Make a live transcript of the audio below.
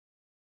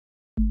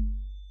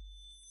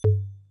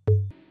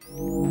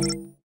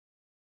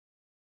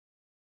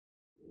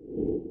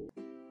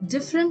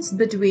Difference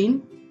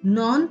between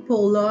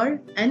non-polar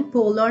and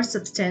polar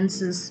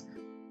substances.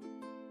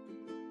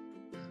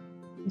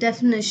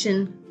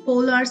 Definition: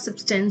 polar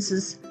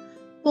substances.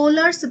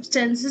 Polar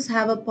substances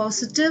have a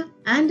positive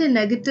and a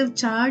negative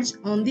charge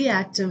on the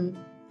atom.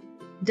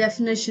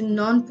 Definition: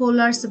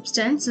 non-polar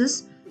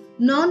substances.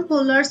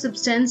 Non-polar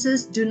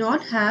substances do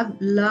not have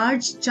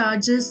large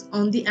charges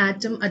on the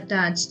atom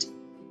attached.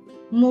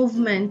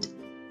 Movement: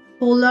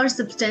 polar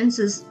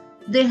substances,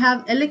 they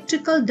have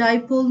electrical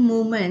dipole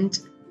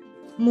moment.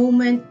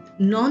 Moment: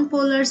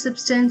 non-polar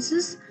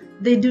substances,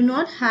 they do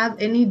not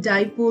have any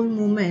dipole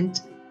moment.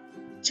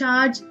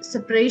 Charge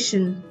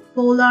separation: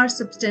 polar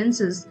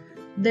substances,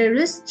 there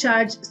is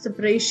charge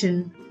separation.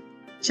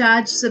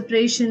 Charge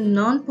separation: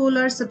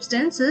 non-polar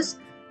substances,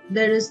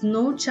 there is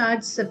no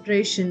charge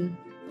separation.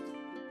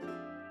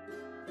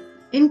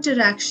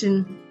 Interaction: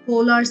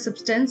 polar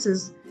substances,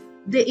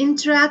 they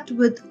interact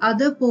with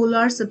other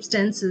polar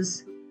substances.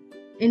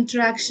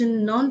 Interaction: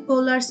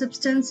 non-polar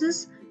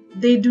substances,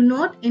 they do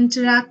not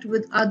interact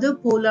with other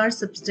polar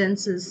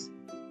substances.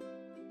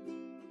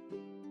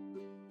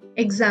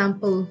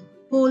 Example: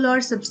 polar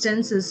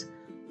substances: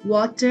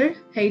 water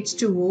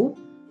H2O,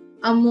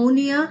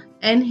 ammonia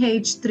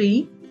NH3,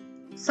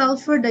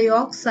 sulfur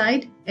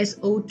dioxide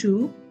SO2,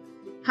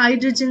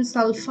 hydrogen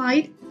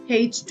sulfide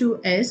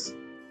H2S,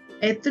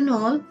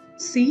 ethanol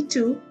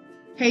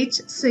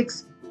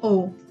C2H6O.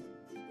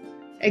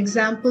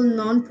 Example: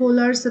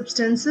 non-polar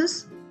substances: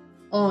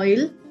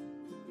 oil,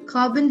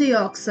 carbon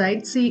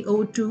dioxide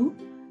CO2,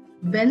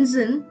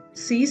 benzene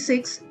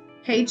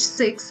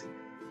C6H6,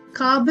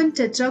 carbon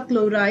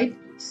tetrachloride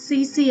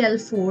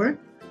CCl4,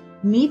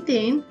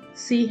 methane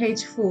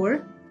CH4,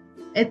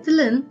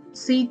 ethylene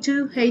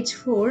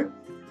C2H4,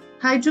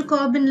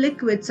 hydrocarbon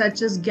liquids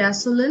such as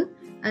gasoline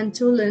and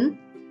toluene,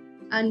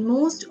 and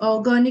most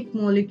organic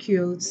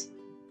molecules.